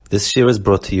This year is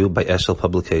brought to you by Eshel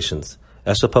Publications.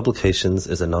 Eshel Publications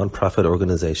is a non-profit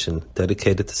organization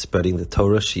dedicated to spreading the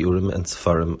Torah, Shiurim, and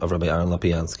Sefarim of Rabbi Aaron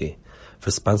Lapiansky. For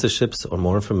sponsorships or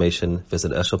more information,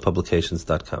 visit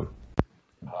eshelpublications.com.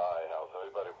 Hi, how's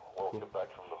everybody? Welcome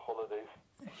back from the holidays.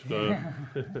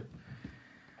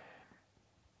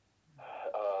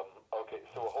 Okay,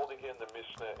 so we're holding here in the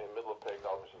Mishna in middle of Perek,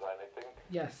 I think.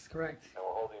 Yes, correct. And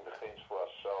we're holding the Chaim for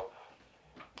Hashav.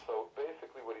 So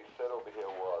basically what he said over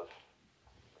here was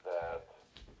that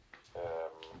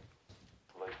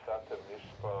Leisata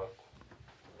Mishpat,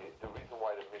 the reason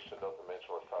why the Mishnah doesn't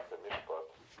mention Leisata Mishpat,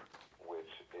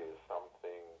 which is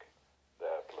something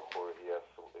that Lechor he has,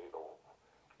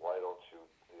 why don't you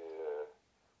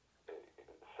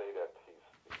say that he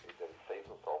saves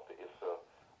himself the Issa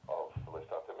of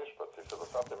Leisata Mishpat? So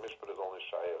Leisata Mishpat is only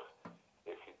Shaykh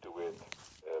if you do it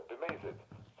b'mezid.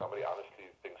 Somebody honestly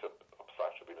thinks a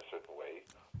psak should be in a certain way,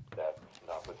 that's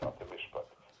not Leisata Mishpat.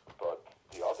 But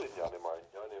the other Yanim are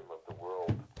Yanim of the world,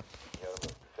 Yanim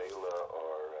of Selah,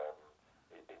 or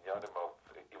Yanim of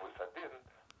Iwasadin,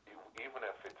 even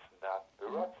if it's not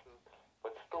the Ratzin,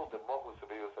 but still the Mohus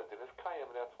of Iwasadin is Chaim,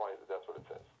 and that's what it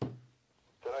says.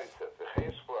 Then I said, so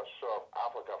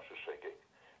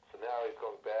now he's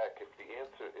going back, if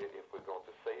we're going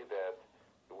to say that,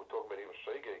 we're talking about even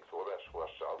Shegeg, so what about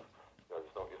Shvashav? There's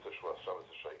no Yisra Shvashav,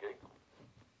 it's a Shegeg.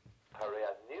 Harei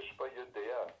Nishba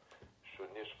Yudea, Shu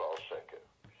Nishba Al Sheker.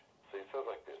 So he says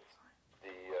like this,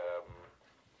 the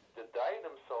Dayan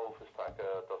himself, his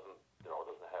taka doesn't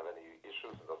have any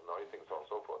issues and doesn't know anything, so on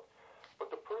and so forth.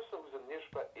 But the person who's a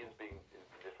Nishba is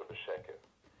Nishba B'Sheker.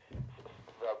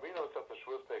 Rabbeinu said the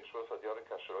Shvus Perek Shvus Ad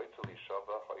Yodik Asheroi Tzli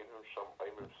Shava Ha'imim Sham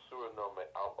Ha'imim Surah Me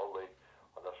Al Olei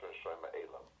Anashon Shoy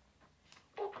Ma'elam.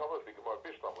 Or come with the Gemara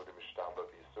Bishlam with the Mishtamba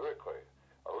V'Yisurekoi.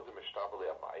 Ahud the Mishtamba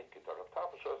Le'amai Kitar Rav Taf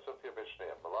Shvus Sophia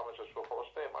B'Shneim Malama Shvus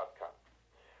Shneim Ad Kan.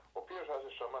 Or Pir Shaz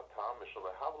Shama Tam Mishal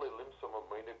Havle Limsom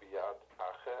Amoyne Biyad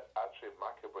Ache Ache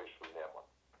Make Boy Shul Neman.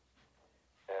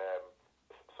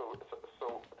 So the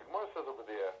Gemara says over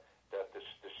there that the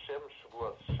Shem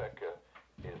Shvuas Sheker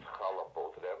is Chal on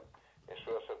both of them, and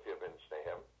Shvuas Sophia Ben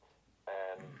Shneim,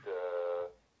 and the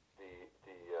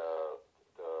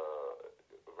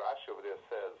Rashi over there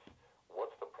says,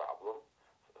 what's the problem?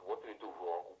 What did he do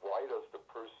wrong? Why does the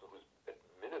person who's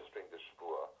administering the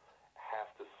Shvuah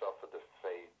have to suffer the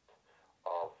fate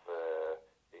of the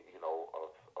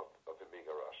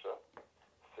Miga Rasha?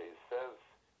 So he says,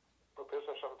 the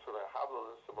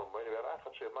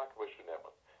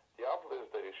obvious is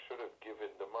that he should have given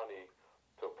the money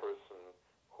to a person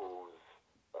who's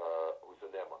a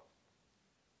Neman.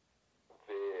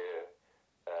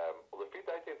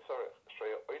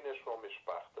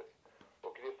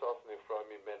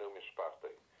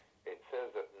 It says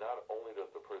that not only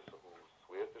does the person who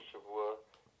swears the Shavua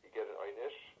get an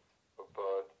Einish,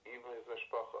 but even his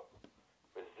Mishpacha.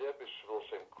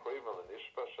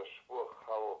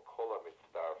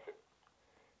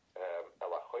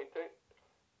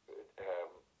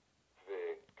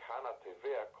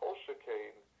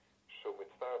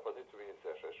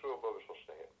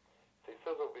 So he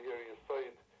says over here, you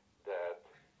said that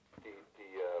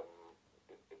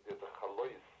there's a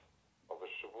chalois of a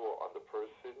shavua on the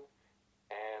person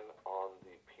and on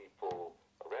the people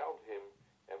around him,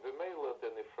 and v'meila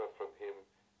then from him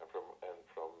and from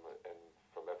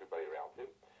everybody around him.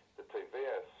 The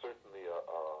tevea is certainly a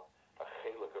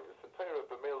chelik of his Torah,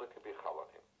 v'meila could be chal on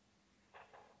him.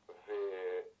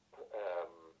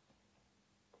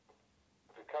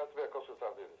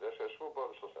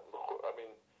 I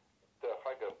mean,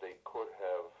 they could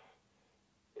have,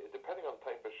 depending on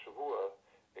type of shavua,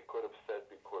 it could have said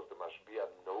because the mashbiah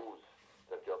knows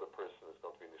that the other person is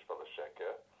going to be nishbal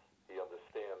sheker, he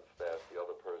understands that the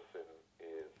other person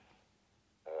is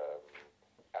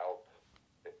out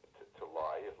to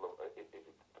lie.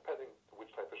 Depending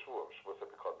which type of shavua, for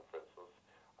instance,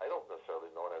 I don't necessarily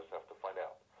know, and I just have to find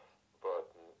out. But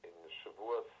in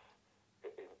shavuos,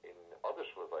 in other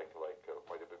shavuos like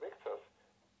Moed B'Miktzas,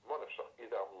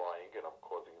 either I'm lying and I'm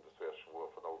causing him to swear shavua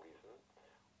for no reason,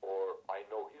 or I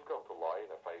know he's going to lie,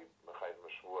 and if I mechayim a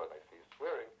shavua and I see he's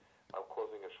swearing, I'm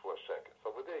causing a shavua sheker. So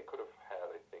over there he could have had,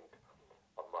 I think,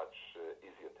 a much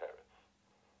easier teretz.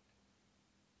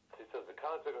 He says the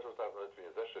kanan tzegah shel stav netzvin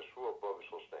is zeh shavua bo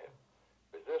v'shel shneim.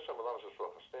 V'zeh shem alam shel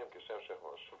shavua shneim kishem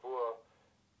shechem shavua.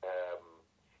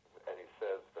 And he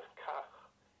says v'kach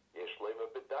yesh leima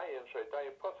b'dayin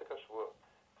sh'dayin pasuk hashvua.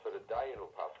 So the dayin who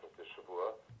pasuk the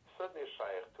shavua certainly is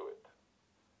shaykh to it.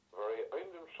 V'rei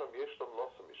oindim sham yesh lam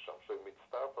losam misham sh'oy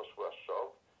mitzvah hashvua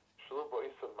shav shlu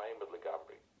bo'isam maimed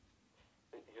legamri.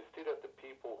 You see that the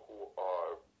people who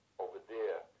are over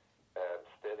there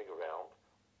standing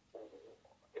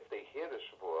here the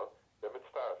Shavua, they're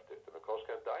mitzvah it. And the Kosh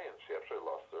can't die, and she actually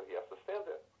lost her, he has to stand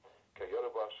there.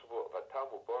 Kayoraba Shavua,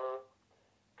 Vatamu Bar,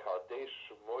 Kadesh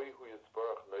Shmoy Hu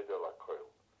Yisbarach Noida Lakoil.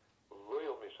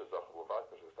 Loyal Mishazach Luvat,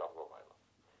 Mishazach Lomaila.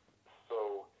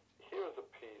 So here's a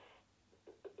piece.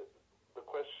 The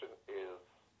question is,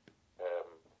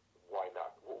 why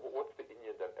not? What's the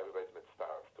Indian that everybody's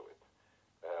mitzvah to it?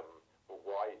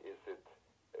 Why is it?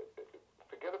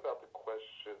 Forget about the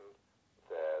question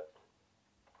that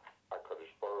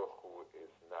HaKadosh Baruch Hu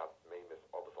is not Meimis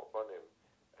Avos Albanim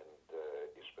and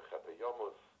Ish B'Chet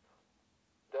Yomus.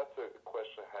 That's a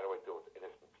question, how do I deal with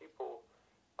innocent people?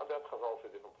 And that has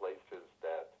also different places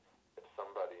that if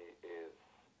somebody is,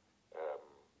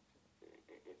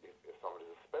 if somebody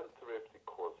is a spendthrift, it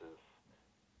causes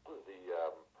the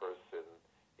person,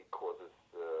 it causes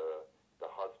the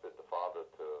husband, the father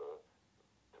to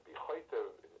be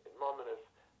chayter in mominous.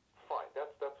 Fine,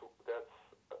 that's an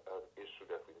issue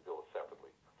that we can deal with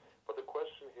separately. But the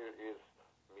question here is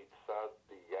mitzad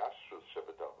the yashrus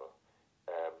shebedava.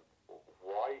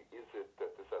 Why is it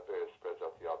that this avera spreads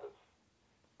out the others,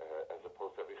 as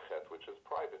opposed to every chet which is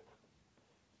private?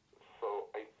 So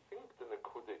I think the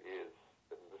nekuda is,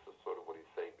 and this is sort of what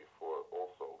he's saying before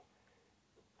also,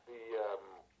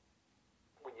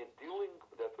 when you're dealing,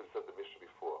 that's what he said the Mishna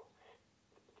before,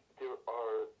 there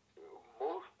are,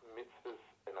 most mitzvahs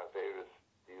and averas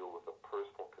deal with a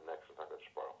personal connection to HaKadosh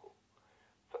Baruch Hu.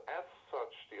 So as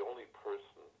such, the only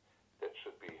person that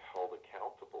should be held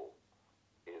accountable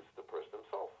is the person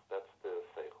himself. That's the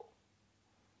seichel.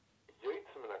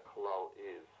 Yotzim min haklal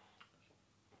is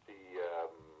the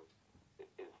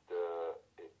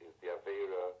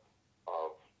avera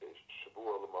of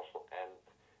Shavua l'mashal and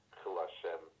Chil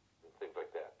Hashem and things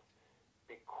like that.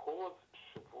 Because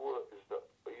Shavua is the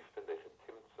oif and the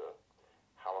chetimtza,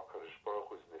 how HaKadosh Baruch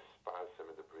Hu is nispasim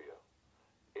in the bria.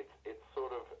 It's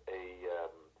sort of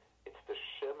it's the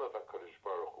shem of HaKadosh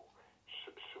Baruch Hu.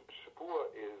 Shavua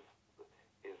is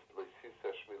L'sisa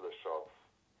Shmi L'shav.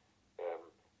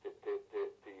 The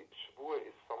Shavua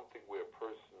is something where a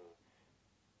person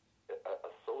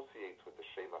associates with the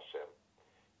Shem Hashem.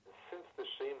 And since the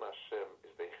Shem Hashem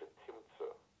is the chetimtza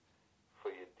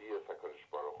for Yediyas HaKadosh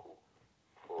Baruch Hu,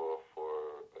 for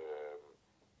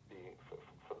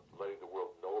letting the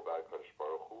world know about HaKadosh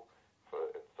Baruch Hu,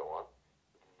 and so on.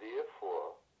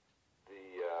 Therefore,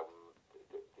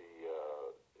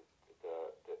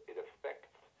 it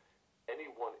affects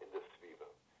anyone in the sviva.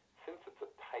 Since it's a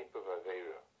type of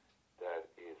avera that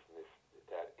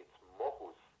its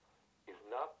mohus is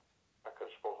not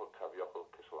HaKadosh Baruch Hu kavyachol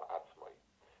kishel atzmai,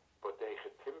 but the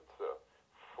chetimtza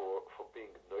for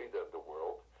being noida in the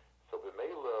world. So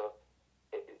b'meila,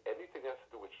 anything that has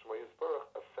to do with Shema Yisbarach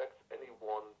affects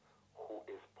anyone who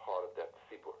is part of that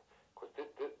tzibur. Because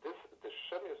the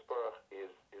Shem Yisbarach is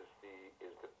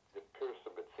the person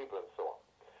b'tzibur and so on.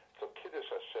 So Kiddush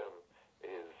Hashem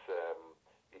is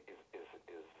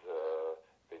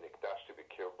v'nikdashti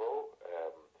b'kirbo.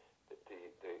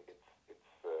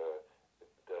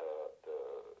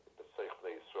 The Seich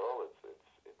Bnei Yisrael.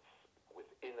 It's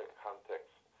within a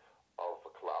context of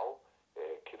a klal.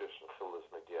 Kiddush and Chil is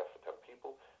Nagiah for 10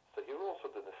 people. So here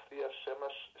also the Nesiya Shem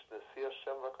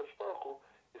HaKadosh Baruch Hu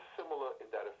is similar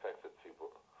in that affects the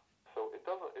tzibur. So it's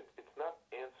not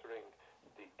answering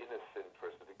the innocent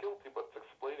versus the guilty, but it's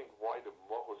explaining why the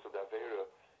mohus of the avera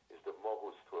is the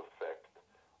mohus to affect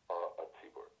a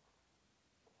tzibur.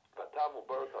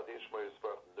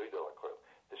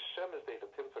 The Shem is the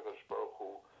chetimtza HaKadosh Baruch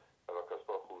Hu, HaKadosh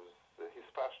Baruch Hu's his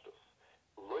pashtus.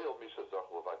 Loyal Mishazach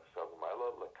Luvat Mishazach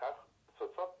Lekach. So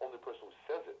it's not only the person who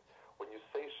says it. When you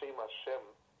say Shem Hashem,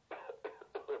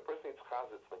 when a person needs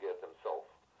chazitz negates himself.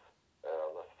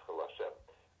 Hashem.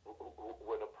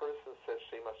 When a person says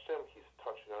Shem Hashem, he's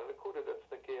touching on a nekuda that's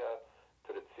negia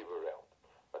to the tzibur around.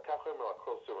 And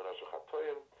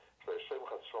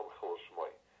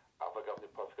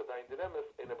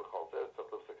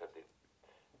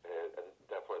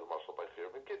that's why the marshal by Chaim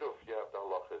and Giduf, you have the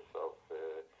halachas of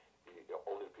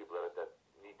only the people that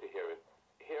need to hear it,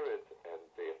 and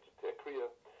they have to take kriya.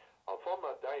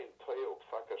 Alfama dayin toya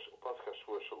upsakash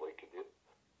shvua shaloi kedin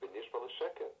b'nishma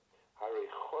l'sheket. Harei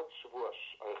chot shvua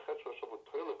shavu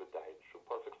toila b'dayin shu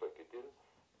pasuk shaloi kedin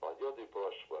v'al yodi bo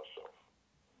shvua shav.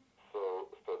 So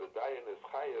the dayin is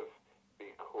chayev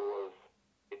because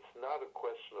it's not a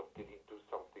question of did he do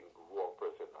something wrong,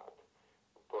 person or not,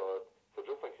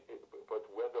 but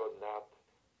whether or not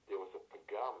there was a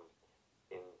pagam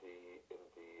in the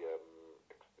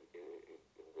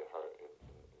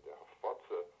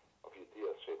hafotza of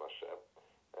Yediyas Shem Hashem.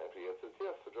 If he answers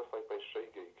yes, so just like by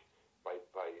Shegig, by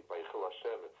Chil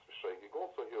Hashem, it's Shegig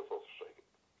also, here's also Shegig.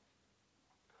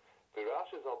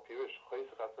 V'Rashi zal pirish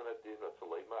choisech atzman adin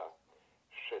atzaleima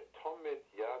shetomid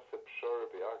yase pshor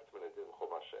v'yakt min adin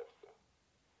chomashevse.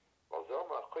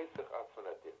 Valzama choisech atzman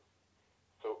adin.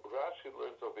 So Rashi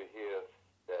learns over here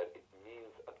that it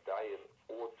means a dayan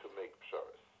ought to make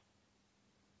psharas.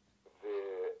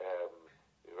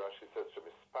 Rashi says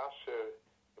shemispasher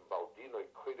imbaldino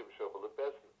koidim shovel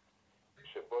lebezn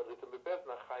shebod litem bebezn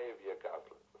achayev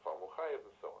yagazlin farmuchayev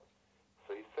and so on.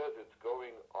 So he says it's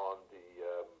going on the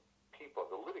people,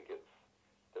 the litigants,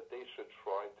 that they should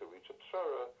try to reach a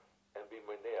pshara and be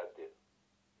monei adin.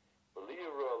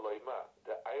 V'liyura loima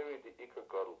the ayri the ikar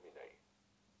gadol minei.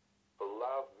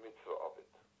 Belav mitzvah of it.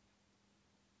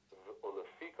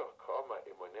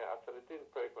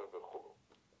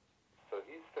 So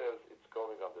he says it's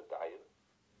going on the dayan,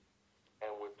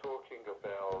 and we're talking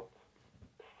about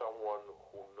someone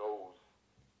who knows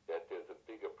that there's a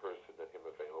bigger person than him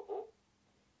available.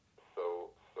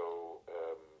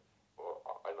 Or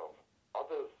I know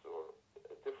others or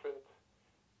different,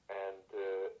 and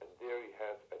there he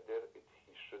has, and then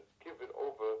he should give it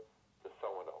over to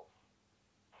someone else.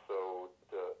 So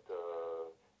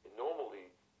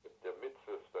normally, if the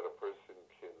mitzvahs that a person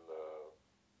can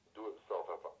do himself,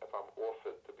 if I'm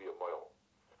offered to be a mile,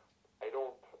 I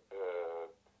don't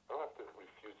have to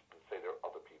refuse and say there are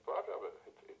other people. I was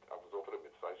offered a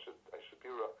mitzvah. I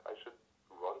should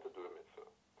run to do a mitzvah.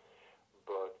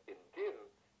 But in din,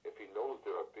 if he knows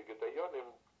there are bigger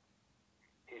dayanim,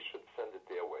 he should send it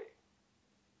their way.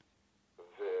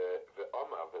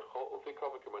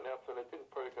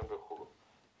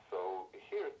 So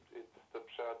here it's the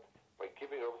pshat, by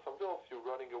giving it over something else, you're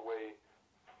running away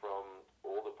from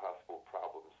all the possible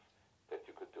problems that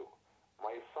you could do.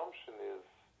 My assumption is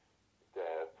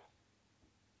that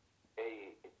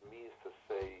it means to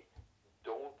say,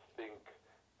 don't think,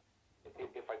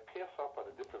 if I pass up on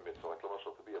a different mitzvah, like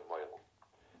Lamashal to be a mile,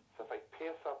 so if I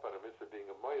pass up on a mitzvah being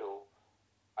a mile,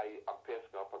 I'm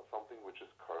passing up on something which is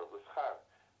karev l'schar.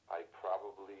 I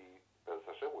probably, Bez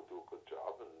Hashem, would do a good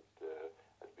job, and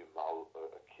I'd be mal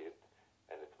a kid,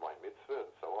 and it's my mitzvah,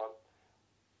 and so on.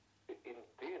 In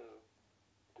din,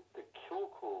 the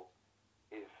kilkul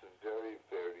is very,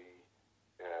 very,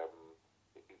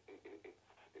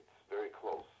 it's very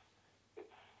close.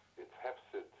 Its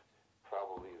hefsid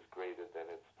probably is greater than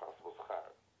its possible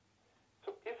schar.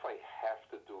 So if I have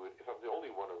to do it, if I'm the only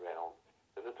one around,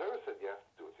 then the Torah said you have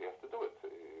to do it. So you have to do it,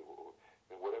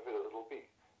 whatever it'll be.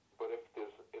 But if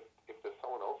there's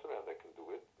someone else around that can do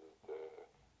it, and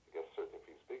I guess certainly if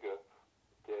he's bigger,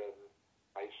 then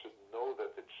I should know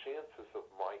that the chances of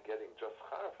my getting just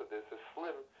schar for this is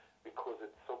slim, because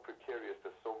it's so precarious.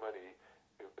 There's so many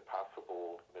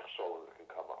possible mechsholim that can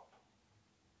come up.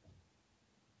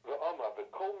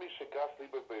 V'kol mi shegas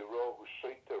liber beiro hu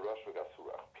shoyte rosh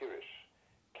v'gasurach pirish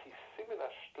ki simin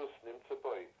ashtus nimtze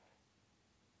boy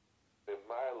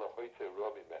b'mayel lahoyte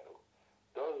ro mimenu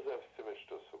dozev simin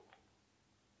shtusu.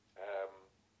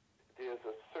 There's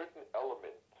a certain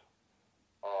element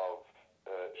of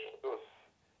shtus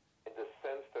in the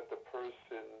sense that the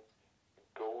person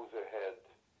goes ahead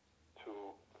to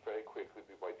very quickly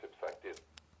be moitzeh psak din.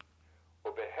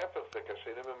 Or behefach ze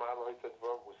kashenim b'mayel lahoyte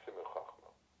dvar hu simin chachma.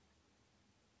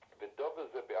 V'dova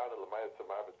ze be'ana l'mayat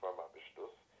z'mavet dvar ma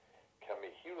b'shtus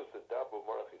k'amehirus z'dabu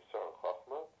morach yisar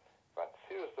chachma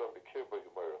v'atzirus dvar b'kir bo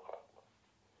yumar chachma.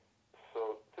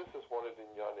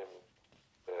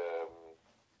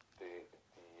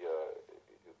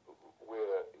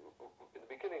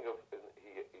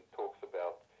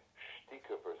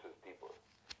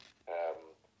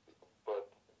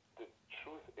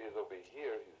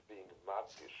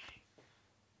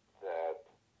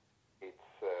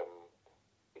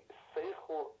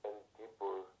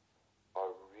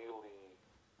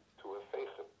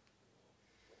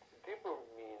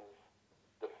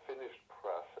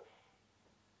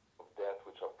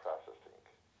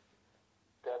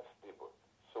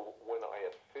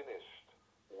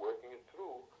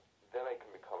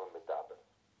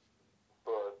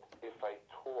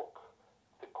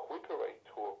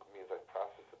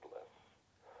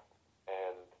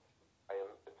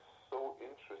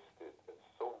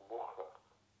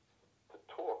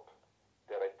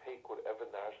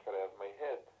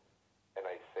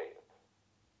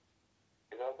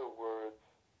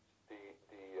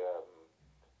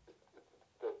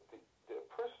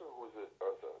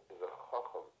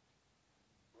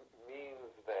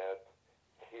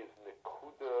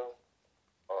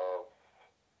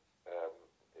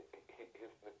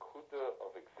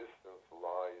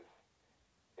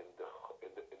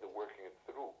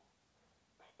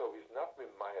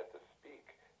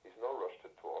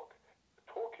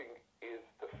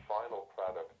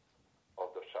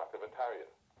 Tanya.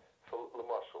 So,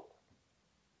 Lamashal,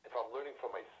 if I'm learning for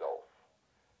myself,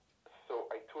 so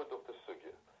I toured up the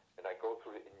sugya, and I go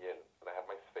through the inyan, and I have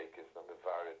my sfeikis, and I'm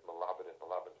mevarid, malabin,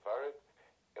 varid,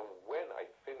 and when I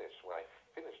finish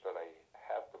that I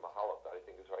have the mahalat that I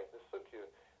think is right in the sugya,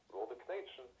 with all the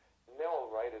connection, now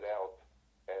I'll write it out,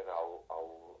 and I'll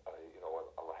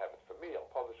have it for me,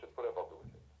 I'll publish it, whatever I'll do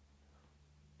with it.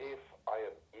 If I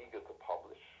am eager to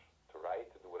publish, to write,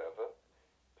 to do whatever,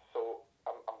 so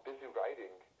I'm busy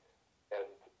writing, and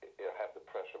I have the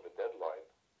pressure of a deadline,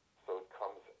 so it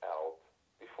comes out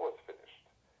before it's finished.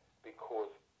 Because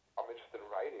I'm interested in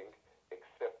writing,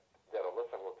 except that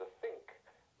unless I want to think,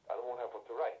 I don't have what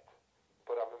to write.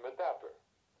 But I'm a medaber.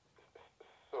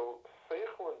 So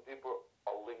seichel and dibur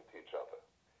are linked to each other.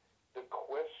 The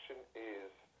question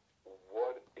is,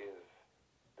 what is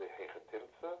the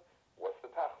hechetimtza? What's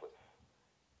the tachlis?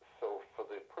 So for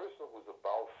the person who's a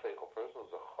baal seichel, person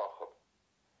who's a chacham,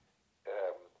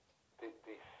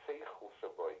 the seichel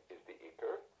shaboy is the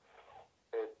ikar.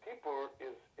 Dibur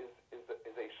is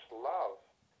a shlav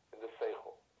in the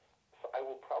seichel. So I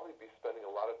will probably be spending a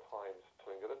lot of time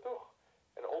doing it a duch,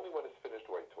 and only when it's finished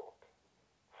do I talk.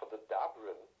 For the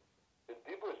dabrin, the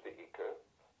dibur is the ikar,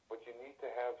 but you need to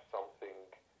have something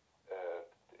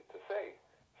to say.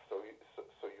 So you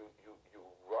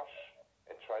rush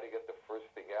and try to get the first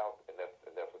thing out, and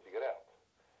that's what you get out.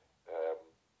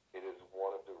 It is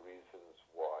one of the reasons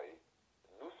why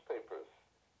newspapers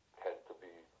tend to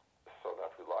be so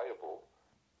not reliable,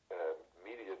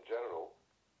 media in general,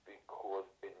 because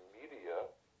in media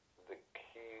the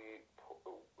key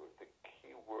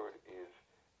word is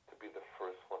to be the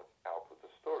first one out with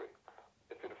the story.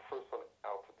 If you're the first one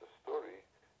out with the story,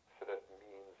 so that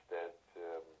means that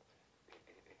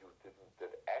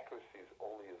that accuracy is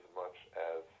only as much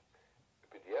as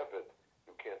b'diavad.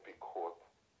 You can't be caught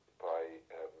by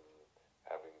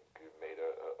having made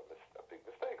a big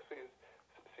mistake. So you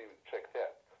check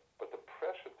that. But the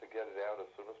pressure to get it out as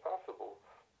soon as possible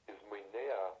is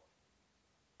moinea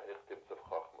hechtimtz of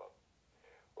chachma.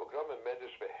 Ugram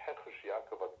medish vehechush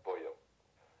Yaakov ad boyam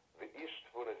veish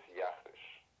tvunas yachish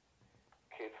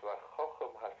keitz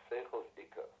lachacham haseichel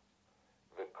ikar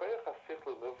vekoyach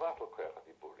haseichel mevatel koyach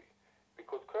hadiburi.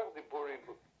 Because koyach hadiburi,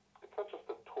 it's not just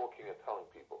the talking and telling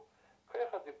people. Koyach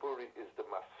hadiburi is the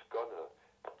maskana.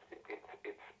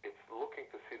 It's looking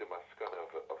to see the maskana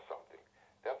of something.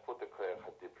 That's what the koyach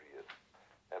hadiburi is.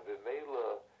 And the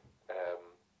mela,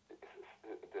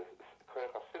 the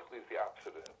koyach hasichli is the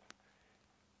opposite of it.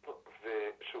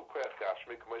 Shu koyach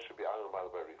gashmi k'may should be anon mal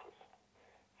barichus.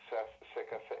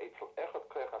 Shekasa eitzel echad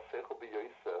koyach hasichli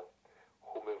b'yoysa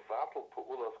hu mevatel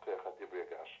pu'ulas koyach hadiburi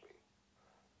gashmi.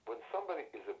 When somebody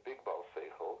is a big baal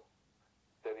seichel,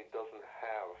 then he doesn't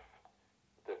have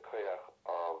the koyach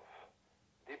of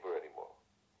dibur anymore.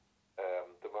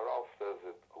 The Maral says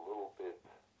it a little bit.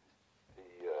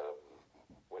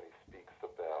 When he speaks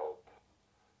about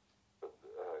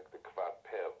the kvad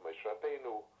peh of Moshe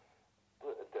Rabbeinu,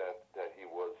 that he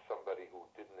was somebody who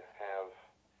didn't have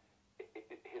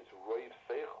his roiv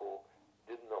seichel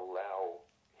didn't allow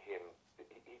him.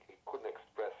 He couldn't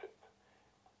express it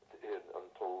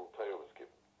until Torah was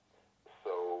given.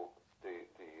 So the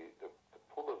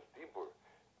pulas dibur.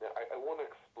 Now I want to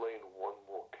explain one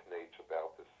more knage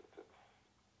about this.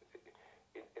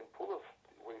 In pulas,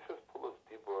 when he says pulas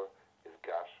dibur is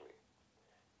gashmi,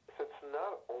 so it's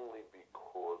not only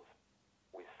because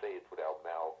we say it with our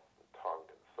mouth and tongue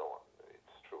and so on.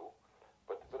 It's true,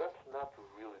 but that's not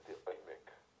really the imik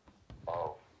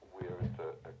of where it's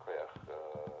a koyach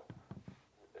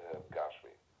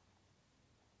gashmi.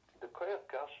 The koyach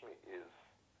gashmi is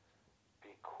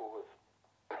because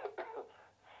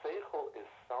seichel is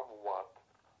somewhat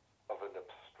of an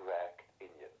abstract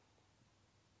inyan.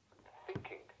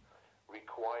 Thinking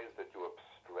requires that you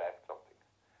abstract something.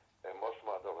 And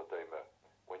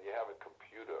when you have a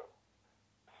computer,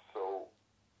 so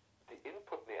the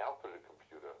input and the output of the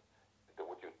computer,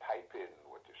 what you type in,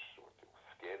 what you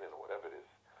scan in, or whatever it is,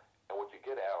 and what you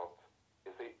get out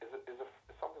is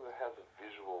something that has a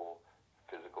visual,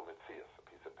 physical mitzias, a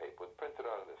piece of paper with printed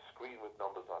on it, a screen with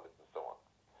numbers on it, and so on.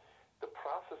 The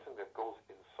processing that goes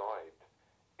inside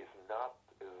is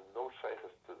no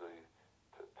shaykhs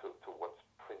to what's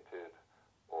printed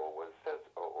or what it says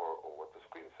or what the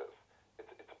screen says. It's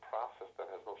a process that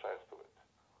has no shaykhs to it.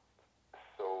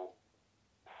 So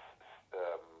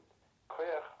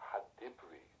koyach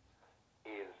hadibri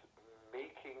is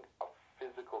making a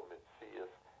physical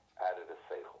mitzias out of the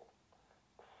seichel.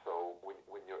 So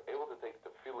when you're able to take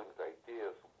the feelings,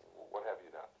 ideas, what have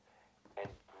you not, and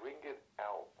bring it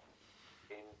out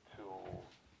into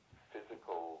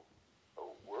physical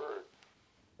words,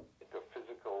 into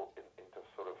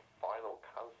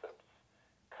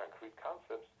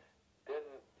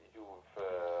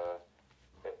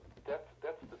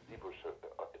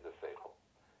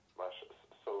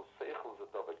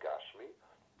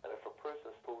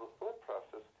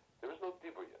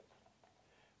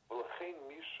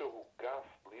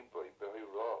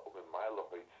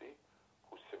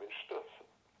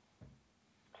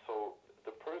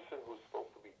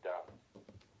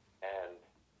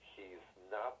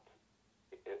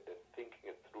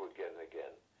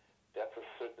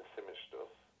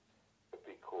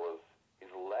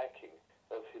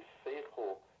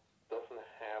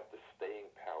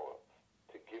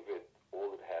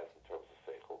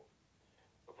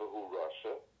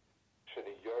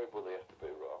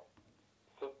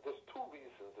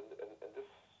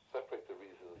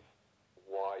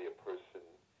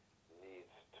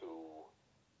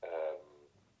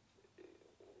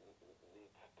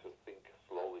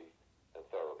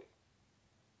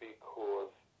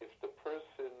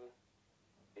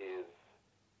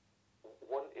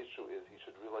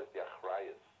should realize the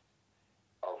achrayus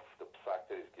of the psak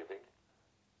that he's giving,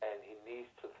 and he needs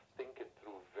to think it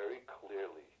through very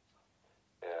clearly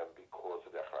because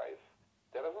of the achrayus.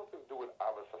 That has nothing to do with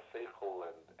avas haseichel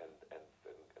and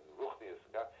ruchnius.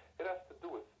 It has to do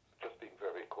with just being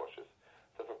very, very cautious.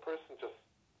 So if a person just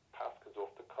paskins off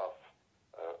the cuff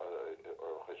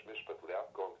or chesh mishpat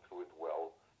without going through it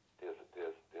well, there's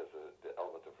the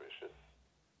element of rishis,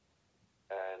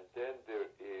 and then there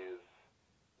is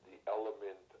the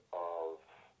element of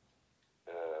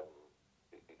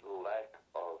lack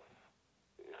of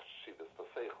chshivas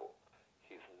paseichel.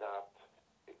 He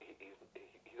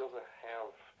doesn't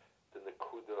have the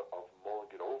nekuda of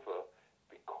mulling it over,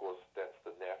 because that's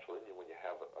the natural Indian when you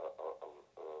have a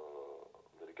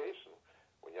litigation.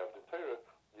 When you have the Torah,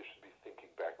 you should be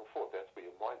thinking back and forth. That's where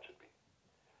your mind should be.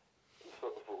 So,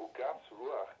 v'hu gas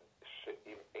ruach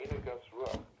she'im eina gas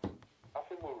ruach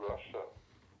afimu rasha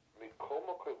mikol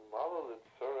makom mala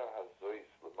litzora hazois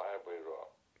l'maya beira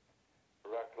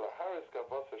rak laharis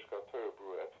gavasesh katorah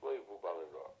bru etzlei vu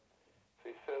balira. So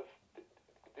he says,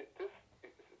 this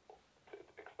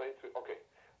explains to me, okay,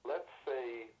 let's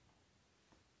say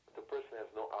the person has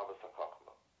no avos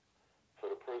hachachma. So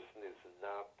the person is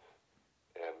not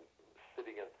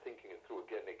sitting and thinking it through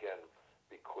again and again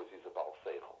because he's a Baal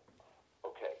Seichel.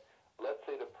 Okay, let's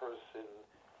say the person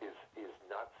is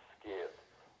not scared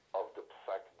of the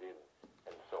psak din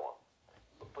and so on.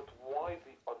 But why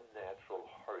the unnatural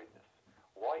hurriedness?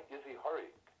 Why is he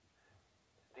hurrying?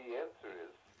 The answer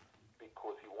is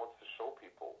because he wants to show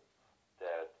people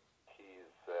that he's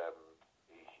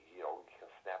he can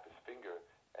snap his finger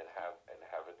and have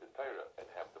it in Torah and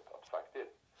have the psak din.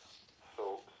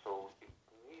 So it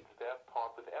needs that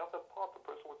part. Without that part, the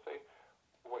person would say,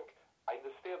 "Look, I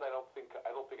understand. I don't think I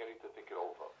need to think it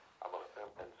over."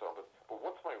 And so, but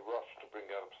what's my rush to bring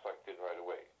out a psak din right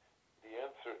away? The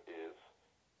answer is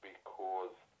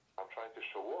because I'm trying to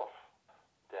show off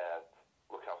that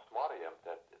look how smart I am.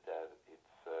 That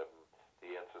it's the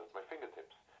answer is at my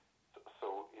fingertips.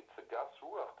 So it's a gas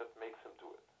ruach that makes him do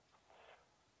it.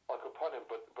 Like upon him,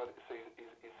 but so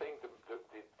he's saying the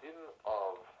din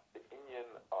of the inyan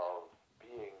of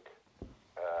being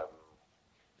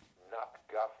not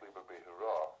gasli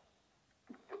b'behira.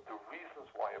 The reasons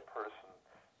why a person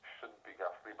shouldn't be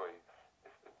gasli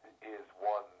is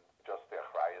one, just the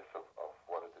achrayus of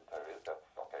what a dintar is. That's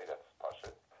okay. That's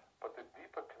pashut. But the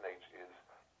deeper connection is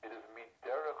it is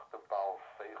derech the Baal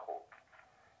Seichel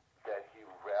that he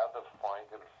rather find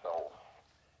himself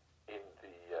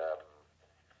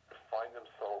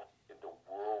in the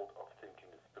world of thinking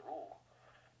it through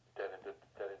than in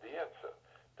the answer.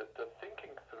 The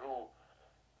thinking through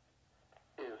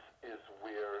is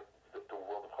where the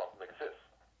world of Chacham exists.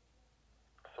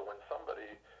 So when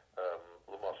somebody,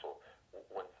 l'mashal,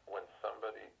 when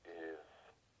somebody is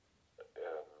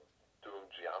doing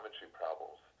geometry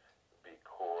problems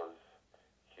because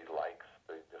he likes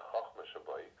the Chachma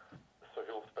Shabai, so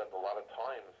he'll spend a lot of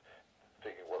time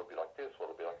thinking what it'll be like this, what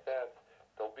it'll be like that.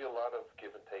 There'll be a lot of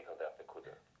give and take on that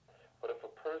nekuda. But if a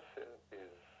person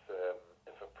is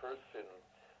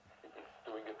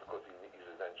doing it because he's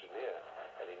an engineer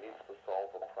and he needs to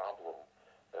solve a problem,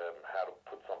 how to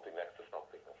put something next to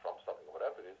something or from something or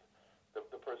whatever it is,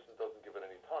 the person doesn't give it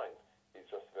any time. He's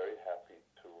just very happy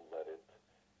to let it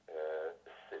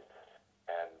sit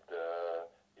and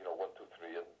 1, 2,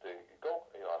 3 and go.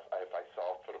 If I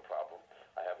solve for the problem,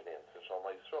 I have an answer. So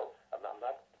my Yisrael. I'm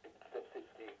not.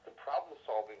 The problem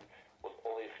solving was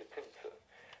only a chitimtza.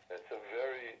 It's a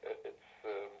very. It's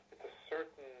a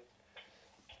certain.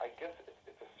 I guess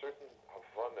it's a certain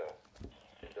havana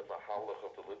in the mahalach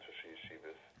of the literature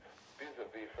yeshivas,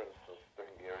 vis-a-vis, for instance, the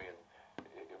Hungarian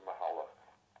in mahalach.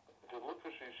 The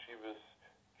literature yeshivas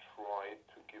try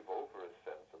to give over a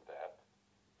sense of that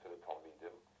to the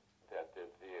talmidim, that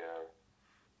they're there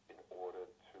in order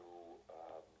to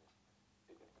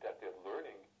that their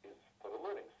learning is for the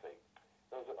learning's sake.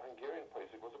 Now, the Hungarian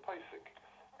Pesach was a Pesach,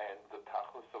 and the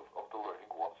tachlis of the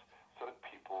learning was so that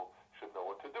people should know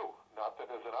what to do. Not that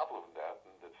there's an avla in that,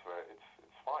 and it's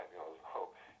fine. There's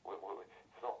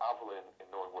no avla in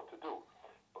knowing what to do.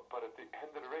 But at the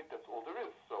end of the day, that's all there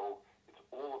is. So it's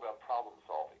all about problem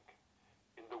solving.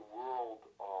 In the world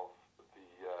of the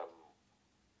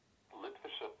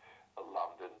literature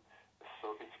London,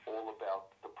 so it's all about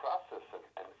the process and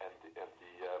the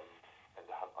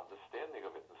understanding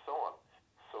of it and so on.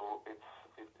 So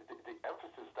the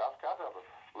emphasis das gadava.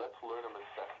 Let's learn a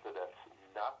masechta that's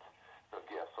not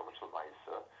so much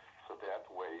l'maisa, so that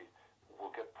way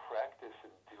we'll get practice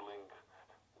in dealing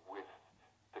with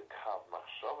the kav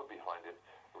machshava behind it,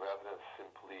 rather than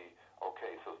simply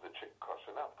so is the chick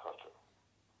kosher, not kosher.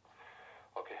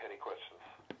 Okay, any questions?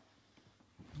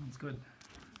 That's good.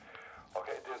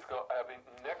 Okay,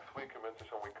 next week,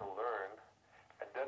 we can learn, and then